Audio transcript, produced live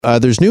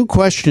there's new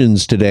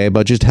questions today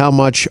about just how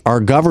much our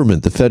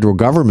government, the federal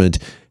government,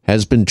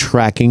 has been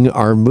tracking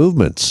our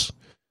movements.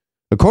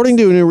 According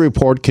to a new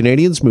report,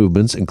 Canadians'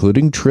 movements,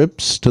 including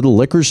trips to the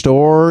liquor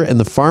store and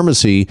the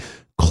pharmacy,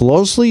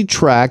 closely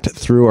tracked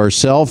through our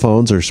cell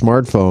phones or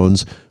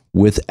smartphones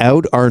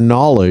without our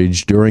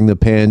knowledge during the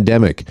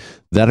pandemic.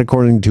 That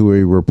according to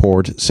a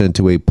report sent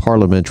to a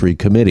parliamentary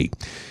committee.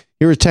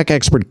 Here is tech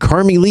expert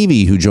Carmi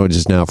Levy, who joins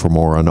us now for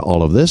more on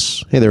all of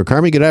this. Hey there,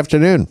 Carmi. Good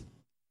afternoon.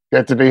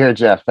 Good to be here,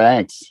 Jeff.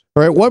 Thanks.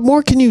 All right. What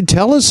more can you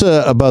tell us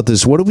about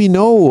this? What do we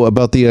know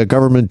about the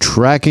government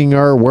tracking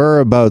our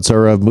whereabouts,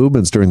 our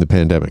movements during the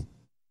pandemic?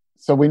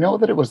 So we know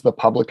that it was the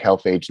Public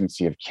Health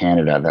Agency of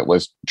Canada that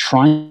was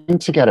trying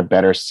to get a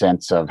better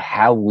sense of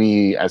how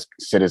we as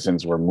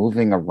citizens were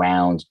moving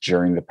around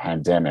during the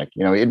pandemic.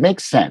 You know, it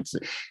makes sense.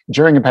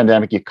 During a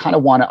pandemic, you kind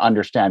of want to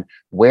understand,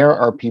 where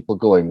are people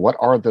going? What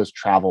are those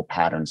travel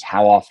patterns?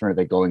 How often are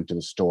they going to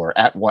the store?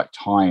 At what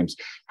times?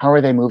 How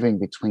are they moving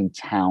between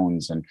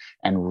towns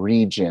and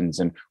regions?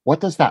 And what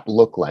does that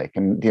look like?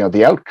 And, you know,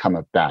 the outcome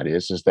of that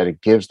is that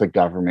it gives the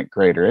government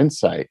greater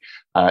insight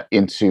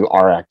into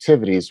our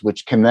activities,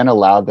 which can then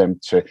allow them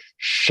to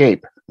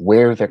shape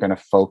where they're going to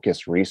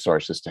focus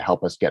resources to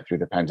help us get through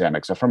the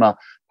pandemic. So from a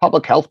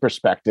public health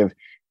perspective,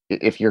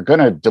 if you're going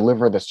to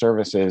deliver the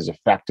services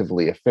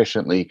effectively,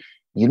 efficiently,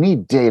 you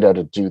need data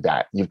to do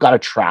that. You've got to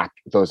track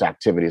those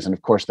activities. And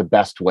of course, the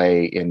best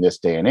way in this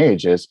day and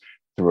age is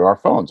through our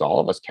phones. All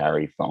of us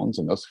carry phones,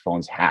 and those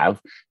phones have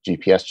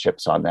GPS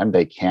chips on them.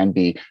 They can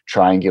be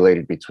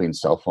triangulated between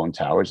cell phone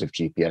towers if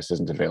GPS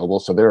isn't available.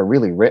 So they're a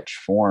really rich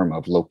form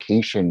of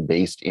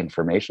location-based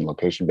information,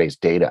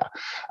 location-based data.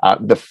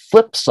 The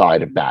flip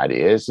side of that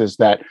is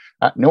that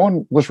no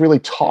one was really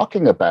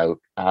talking about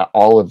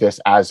all of this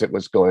as it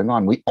was going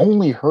on. We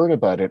only heard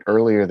about it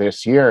earlier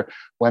this year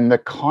when the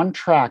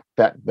contract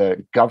that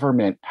the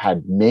government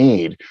had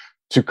made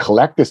to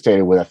collect this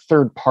data with a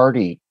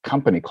third-party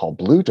company called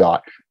Blue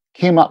Dot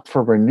came up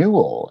for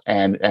renewal.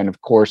 And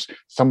of course,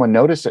 someone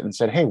noticed it and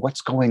said, hey,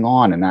 what's going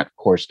on? And that, of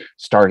course,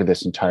 started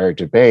this entire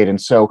debate. And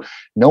so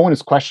no one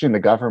is questioning the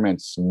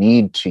government's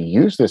need to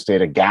use this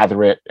data,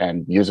 gather it,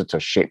 and use it to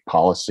shape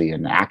policy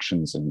and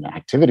actions and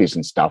activities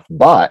and stuff.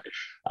 But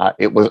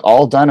it was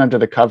all done under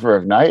the cover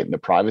of night, and the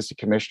Privacy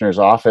Commissioner's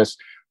office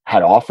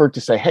had offered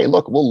to say, hey,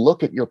 look, we'll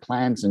look at your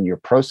plans and your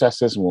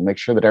processes, and we'll make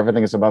sure that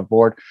everything is above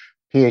board.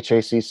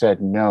 PHAC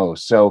said no.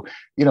 So,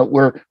 you know,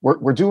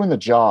 we're doing the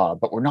job,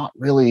 but we're not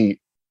really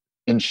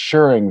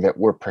ensuring that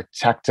we're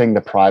protecting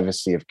the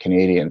privacy of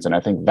Canadians. And I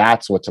think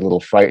that's what's a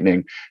little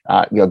frightening.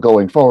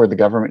 Going forward, the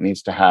government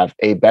needs to have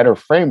a better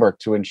framework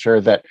to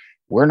ensure that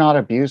we're not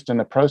abused in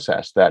the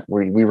process, that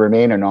we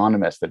remain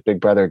anonymous, that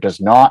Big Brother does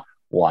not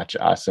watch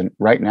us. And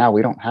right now,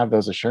 we don't have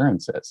those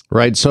assurances.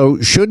 Right. So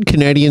should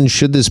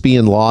this be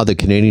in law, that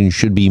Canadians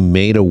should be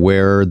made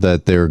aware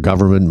that their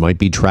government might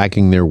be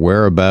tracking their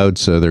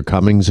whereabouts, their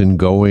comings and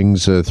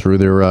goings through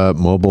their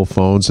mobile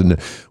phones? And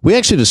we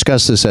actually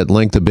discussed this at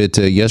length a bit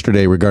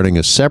yesterday regarding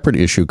a separate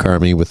issue,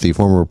 Carmi, with the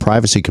former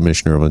Privacy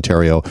Commissioner of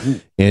Ontario,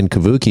 Ann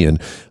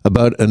Cavoukian,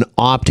 about an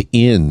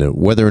opt-in,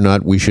 whether or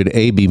not we should,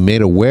 A, be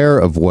made aware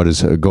of what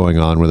is going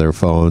on with our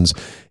phones,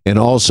 and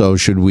also,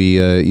 should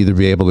we either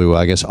be able to,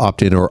 I guess,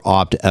 opt in or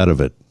opt out of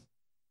it?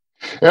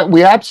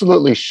 We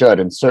absolutely should.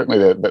 And certainly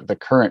the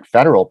current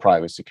federal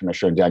privacy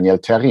commissioner, Daniel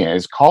Therrien,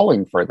 is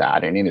calling for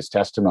that. And in his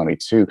testimony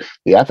to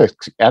the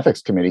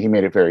ethics committee, he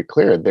made it very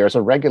clear there's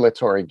a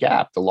regulatory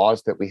gap. The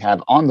laws that we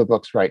have on the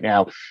books right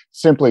now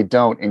simply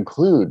don't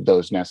include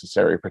those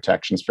necessary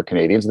protections for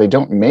Canadians. They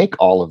don't make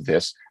all of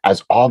this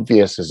as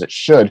obvious as it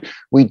should.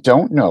 We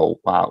don't know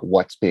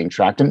what's being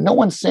tracked. And no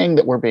one's saying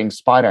that we're being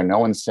spied on. No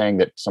one's saying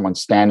that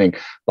someone's standing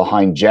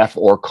behind Jeff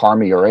or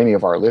Carmi or any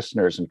of our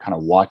listeners and kind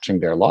of watching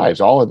their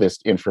lives. All of this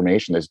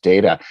information, this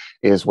data,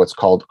 is what's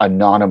called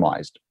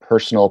anonymized.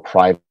 Personal,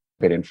 private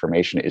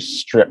information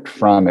is stripped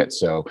from it.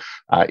 So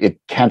it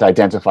can't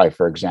identify,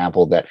 for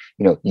example, that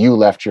you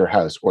left your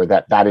house, or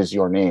that is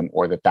your name,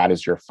 or that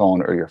is your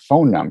phone or your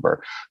phone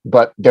number.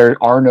 But there's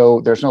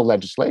no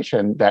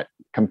legislation that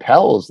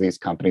compels these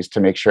companies to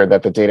make sure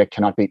that the data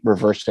cannot be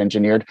reverse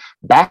engineered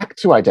back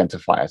to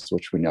identify us,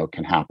 which we know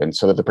can happen.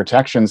 So that the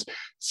protections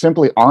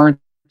simply aren't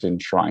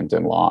enshrined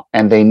in law,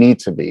 and they need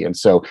to be. And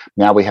so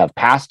now we have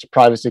past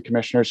privacy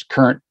commissioners,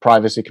 current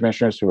privacy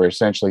commissioners, who are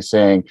essentially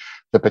saying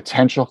the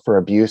potential for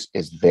abuse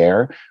is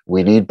there.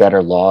 We need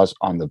better laws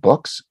on the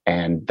books,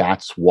 and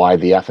that's why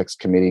the ethics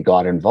committee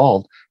got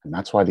involved, and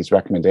that's why these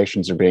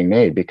recommendations are being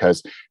made,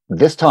 because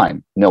this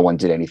time no one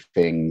did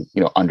anything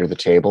under the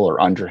table or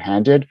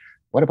underhanded.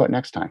 What about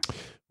next time?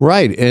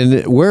 Right.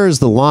 And where is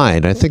the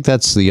line? I think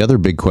that's the other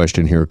big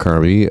question here,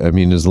 Carmi. I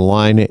mean, is the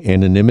line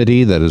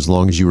anonymity, that as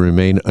long as you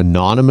remain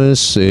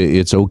anonymous,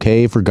 it's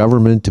okay for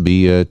government to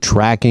be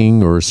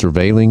tracking or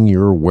surveilling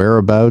your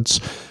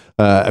whereabouts?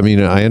 I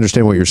mean, I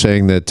understand what you're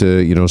saying that,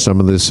 some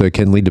of this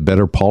can lead to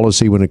better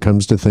policy when it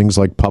comes to things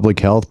like public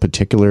health,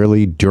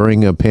 particularly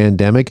during a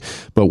pandemic.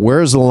 But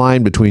where's the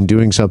line between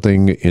doing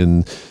something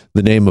in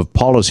the name of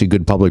policy,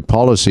 good public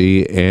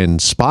policy,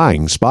 and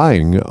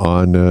spying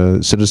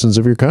on citizens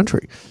of your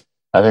country?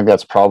 I think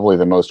that's probably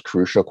the most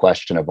crucial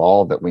question of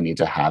all that we need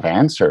to have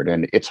answered.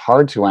 And it's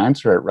hard to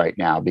answer it right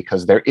now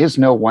because there is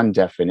no one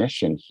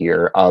definition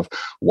here of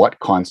what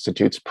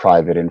constitutes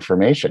private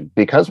information.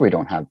 Because we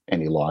don't have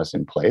any laws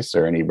in place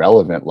or any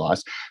relevant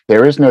laws,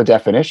 there is no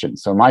definition.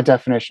 So my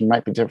definition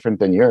might be different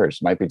than yours,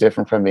 might be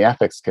different from the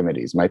ethics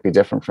committees, might be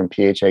different from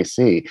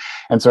PHAC.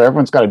 And so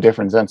everyone's got a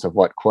different sense of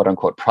what quote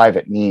unquote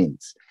private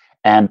means.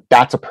 And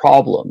that's a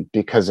problem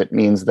because it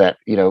means that,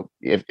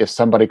 if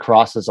somebody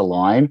crosses a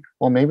line,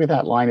 well, maybe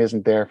that line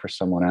isn't there for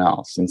someone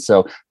else. And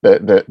so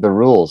the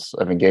rules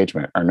of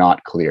engagement are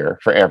not clear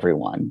for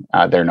everyone.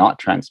 They're not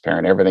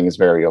transparent. Everything is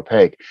very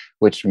opaque,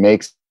 which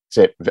makes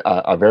it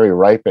a very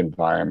ripe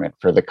environment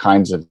for the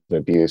kinds of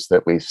abuse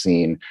that we've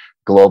seen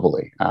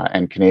globally.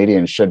 And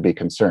Canadians should be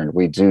concerned.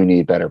 We do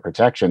need better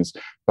protections.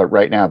 But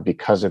right now,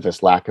 because of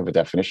this lack of a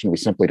definition, we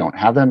simply don't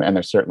have them. And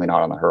they're certainly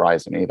not on the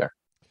horizon either.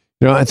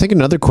 I think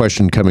another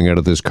question coming out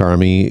of this,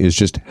 Carmi, is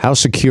just how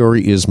secure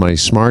is my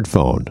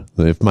smartphone?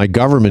 If my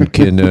government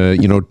can,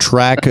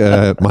 track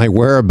my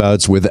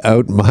whereabouts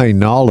without my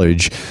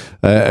knowledge,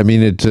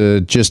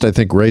 it just, I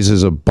think,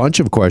 raises a bunch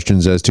of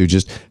questions as to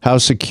just how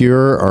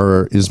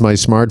secure is my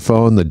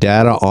smartphone, the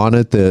data on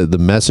it, the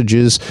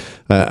messages.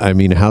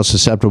 How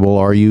susceptible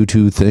are you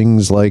to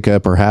things like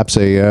perhaps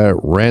a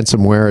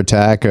ransomware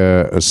attack,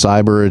 a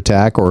cyber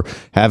attack, or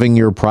having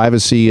your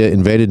privacy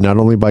invaded not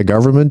only by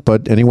government,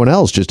 but anyone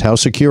else? Just how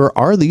secure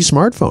are these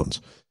smartphones?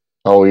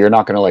 Oh, you're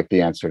not going to like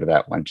the answer to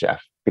that one,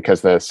 Jeff,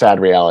 because the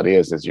sad reality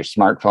is your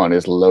smartphone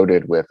is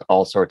loaded with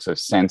all sorts of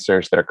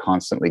sensors that are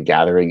constantly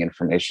gathering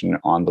information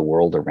on the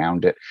world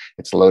around it.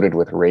 It's loaded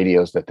with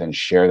radios that then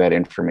share that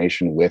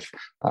information with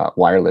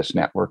wireless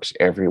networks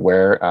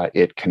everywhere.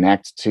 It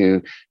connects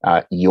to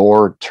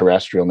your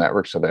terrestrial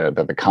network, so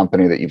the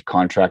company that you've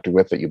contracted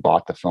with, that you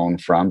bought the phone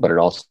from, but it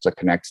also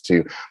connects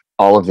to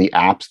all of the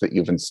apps that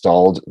you've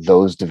installed,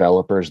 those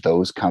developers,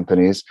 those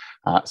companies.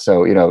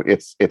 So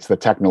it's the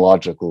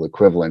technological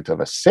equivalent of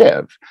a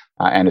sieve.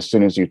 And as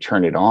soon as you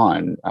turn it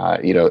on,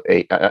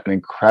 an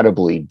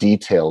incredibly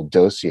detailed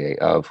dossier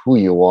of who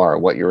you are,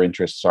 what your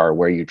interests are,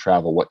 where you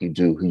travel, what you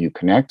do, who you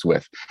connect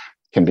with,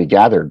 can be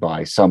gathered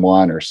by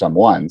someone or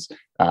someone's,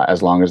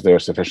 as long as they're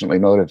sufficiently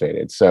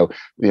motivated. So,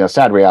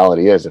 sad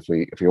reality is if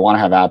we want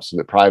to have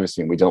absolute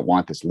privacy and we don't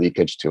want this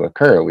leakage to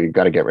occur, we've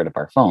got to get rid of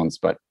our phones.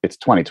 But it's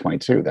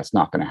 2022. That's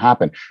not going to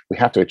happen. We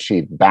have to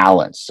achieve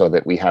balance so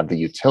that we have the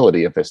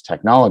utility of this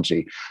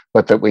technology,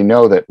 but that we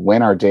know that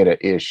when our data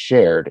is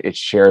shared, it's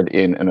shared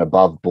in an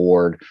above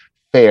board,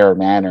 fair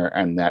manner,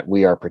 and that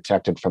we are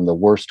protected from the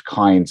worst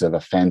kinds of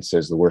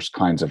offenses, the worst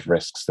kinds of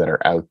risks that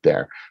are out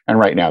there. And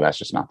right now, that's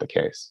just not the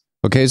case.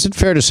 Okay, is it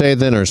fair to say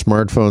then our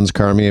smartphones,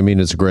 Carmi,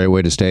 it's a great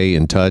way to stay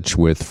in touch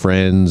with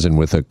friends and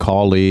with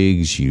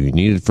colleagues. You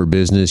need it for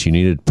business. You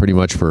need it pretty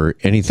much for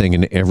anything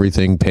and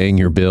everything, paying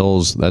your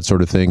bills, that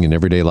sort of thing in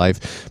everyday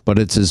life. But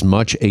it's as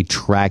much a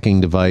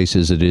tracking device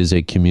as it is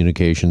a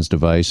communications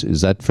device. Is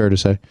that fair to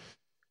say?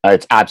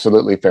 It's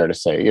absolutely fair to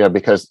say,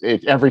 because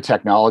every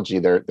technology,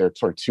 there are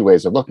sort of two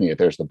ways of looking at it.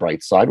 There's the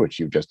bright side, which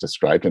you've just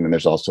described, and then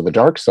there's also the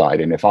dark side.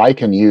 And if I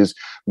can use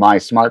my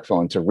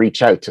smartphone to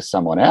reach out to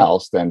someone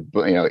else, then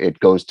it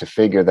goes to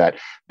figure that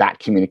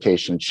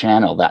communication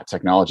channel, that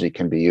technology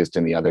can be used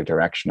in the other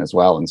direction as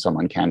well, and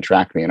someone can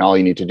track me. And all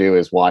you need to do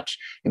is watch,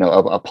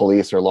 a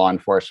police or law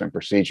enforcement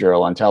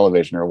procedural on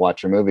television or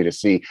watch a movie to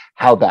see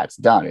how that's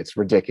done. It's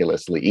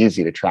ridiculously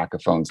easy to track a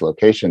phone's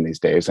location these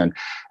days,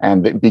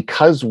 and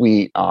because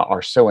we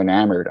are so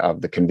enamored of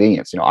the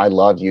convenience. I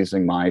love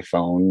using my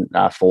phone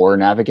for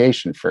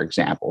navigation, for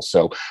example.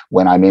 So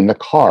when I'm in the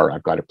car,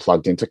 I've got it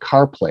plugged into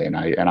CarPlay, and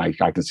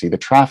I can see the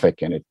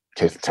traffic, and it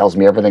tells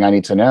me everything I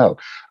need to know.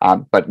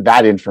 But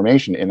that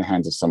information in the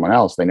hands of someone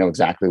else, they know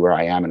exactly where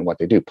I am and what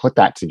they do. Put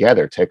that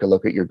together. Take a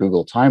look at your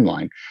Google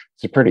timeline.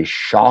 It's a pretty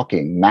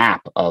shocking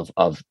map of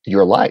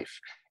your life.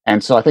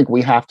 And so I think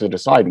we have to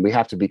decide, and we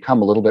have to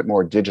become a little bit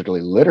more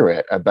digitally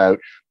literate about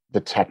the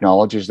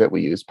technologies that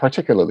we use,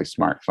 particularly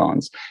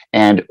smartphones,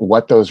 and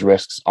what those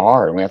risks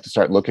are. And we have to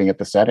start looking at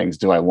the settings.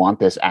 Do I want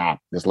this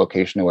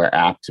location-aware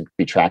app to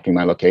be tracking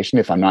my location?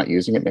 If I'm not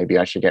using it, maybe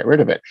I should get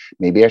rid of it.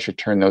 Maybe I should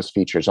turn those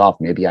features off.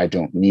 Maybe I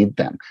don't need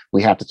them.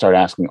 We have to start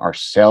asking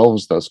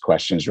ourselves those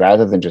questions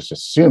rather than just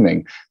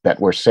assuming that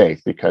we're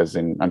safe, because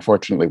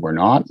unfortunately we're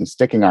not, and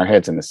sticking our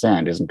heads in the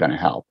sand isn't going to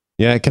help.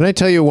 Yeah, can I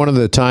tell you one of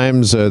the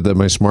times that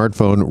my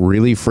smartphone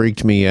really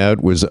freaked me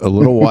out was a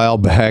little while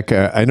back.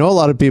 I know a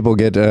lot of people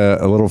get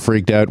a little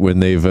freaked out when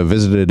they've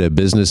visited a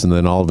business and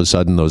then all of a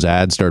sudden those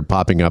ads start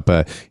popping up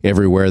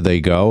everywhere they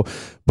go.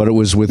 But it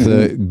was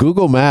with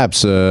Google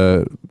Maps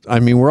I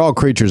mean, we're all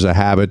creatures of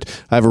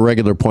habit. I have a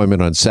regular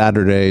appointment on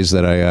Saturdays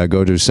that I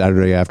go to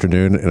Saturday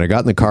afternoon, and I got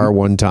in the car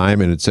one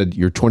time and it said,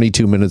 you're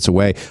 22 minutes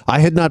away. I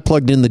had not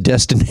plugged in the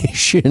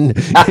destination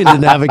into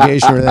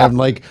navigation, or I'm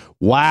like,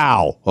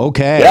 wow,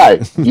 okay.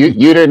 Yeah,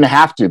 you didn't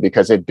have to,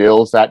 because it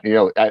builds that,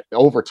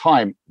 over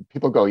time,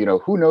 people go,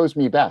 who knows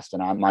me best?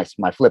 And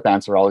my flip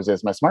answer always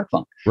is my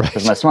smartphone,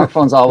 because my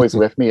smartphone's always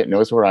with me. It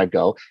knows where I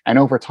go. And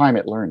over time,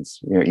 it learns.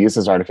 It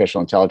uses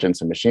artificial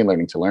intelligence and machine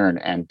learning to learn.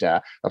 And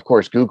of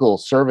course, Google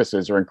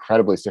services are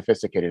incredibly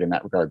sophisticated in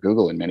that regard.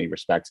 Google, in many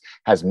respects,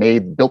 has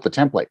built the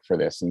template for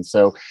this. And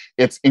so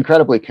it's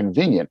incredibly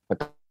convenient,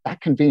 but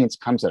that convenience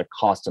comes at a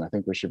cost. And I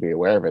think we should be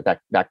aware of it.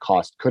 That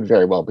cost could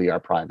very well be our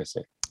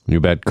privacy. You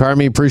bet.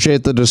 Carmi,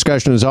 appreciate the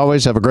discussion as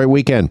always. Have a great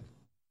weekend.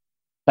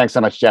 Thanks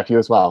so much, Jeff. You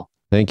as well.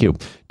 Thank you.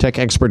 Tech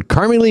expert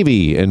Carmi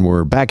Levy, and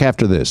we're back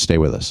after this. Stay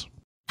with us.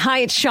 Hi,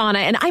 it's Shauna,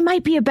 and I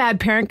might be a bad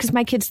parent because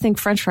my kids think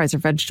French fries are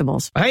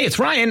vegetables. Hey, it's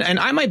Ryan, and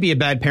I might be a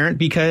bad parent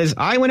because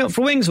I went out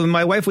for wings when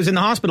my wife was in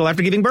the hospital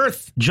after giving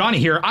birth. Johnny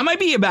here. I might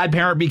be a bad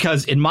parent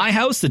because in my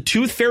house, the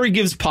tooth fairy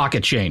gives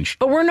pocket change.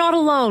 But we're not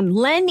alone.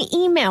 Len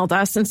emailed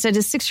us and said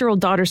his 6-year-old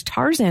daughter's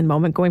Tarzan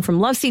moment going from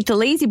love seat to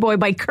lazy boy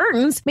by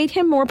curtains made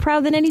him more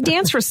proud than any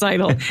dance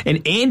recital.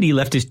 And Andy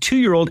left his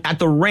 2-year-old at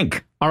the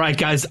rink. All right,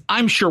 guys,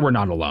 I'm sure we're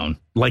not alone.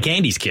 Like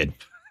Andy's kid.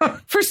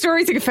 For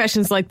stories and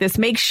confessions like this,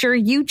 make sure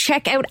you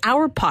check out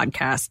our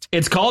podcast.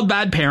 It's called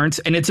Bad Parents,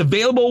 and it's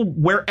available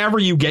wherever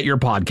you get your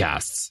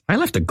podcasts. I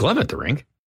left a glove at the rink.